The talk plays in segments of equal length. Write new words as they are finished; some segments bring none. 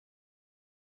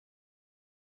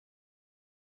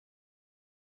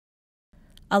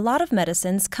A lot of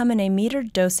medicines come in a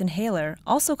metered dose inhaler,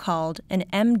 also called an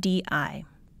MDI.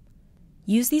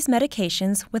 Use these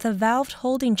medications with a valved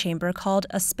holding chamber called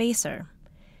a spacer.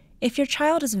 If your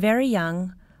child is very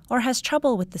young or has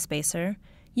trouble with the spacer,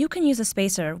 you can use a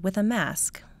spacer with a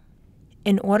mask.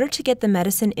 In order to get the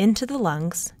medicine into the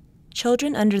lungs,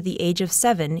 children under the age of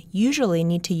 7 usually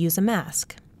need to use a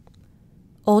mask.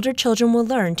 Older children will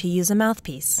learn to use a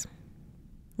mouthpiece.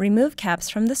 Remove caps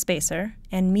from the spacer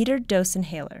and metered dose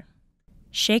inhaler.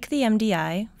 Shake the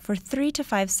MDI for 3 to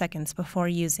 5 seconds before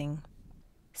using.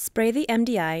 Spray the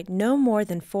MDI no more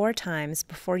than 4 times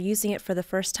before using it for the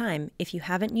first time if you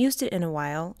haven't used it in a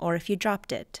while or if you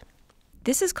dropped it.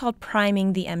 This is called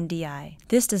priming the MDI.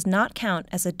 This does not count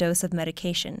as a dose of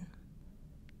medication.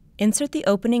 Insert the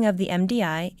opening of the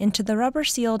MDI into the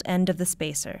rubber-sealed end of the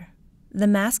spacer. The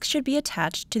mask should be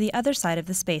attached to the other side of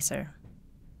the spacer.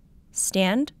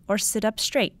 Stand or sit up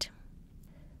straight.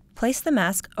 Place the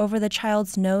mask over the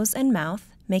child's nose and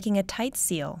mouth, making a tight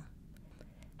seal.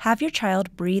 Have your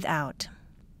child breathe out.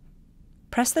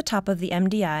 Press the top of the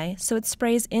MDI so it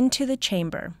sprays into the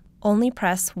chamber. Only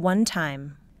press 1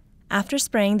 time. After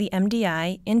spraying the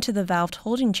MDI into the valved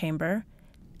holding chamber,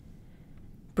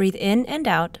 breathe in and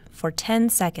out for 10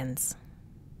 seconds.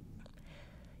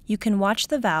 You can watch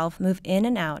the valve move in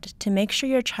and out to make sure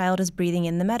your child is breathing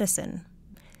in the medicine.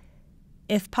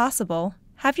 If possible,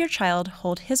 have your child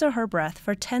hold his or her breath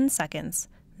for 10 seconds,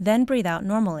 then breathe out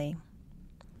normally.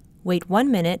 Wait 1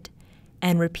 minute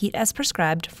and repeat as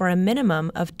prescribed for a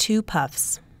minimum of 2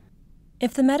 puffs.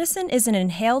 If the medicine is an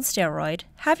inhaled steroid,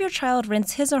 have your child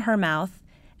rinse his or her mouth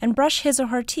and brush his or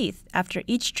her teeth after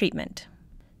each treatment.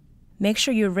 Make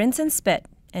sure you rinse and spit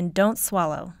and don't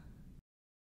swallow.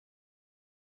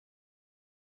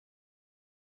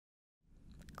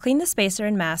 Clean the spacer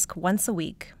and mask once a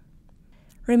week.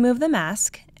 Remove the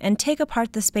mask and take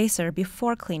apart the spacer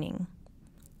before cleaning.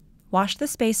 Wash the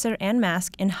spacer and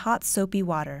mask in hot soapy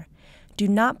water. Do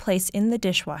not place in the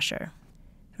dishwasher.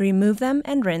 Remove them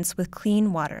and rinse with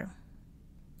clean water.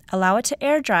 Allow it to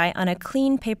air dry on a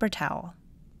clean paper towel.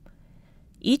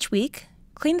 Each week,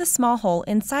 clean the small hole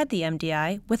inside the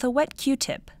MDI with a wet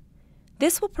Q-tip.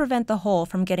 This will prevent the hole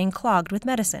from getting clogged with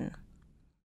medicine.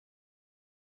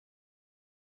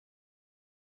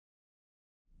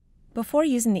 Before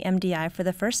using the MDI for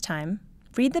the first time,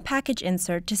 read the package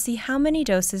insert to see how many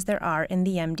doses there are in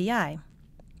the MDI.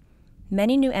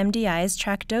 Many new MDIs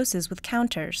track doses with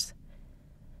counters.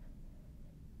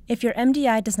 If your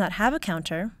MDI does not have a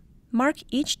counter, mark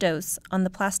each dose on the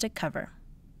plastic cover.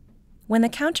 When the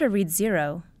counter reads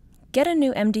 0, get a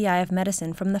new MDI of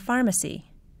medicine from the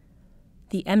pharmacy.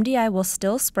 The MDI will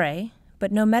still spray,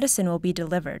 but no medicine will be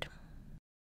delivered.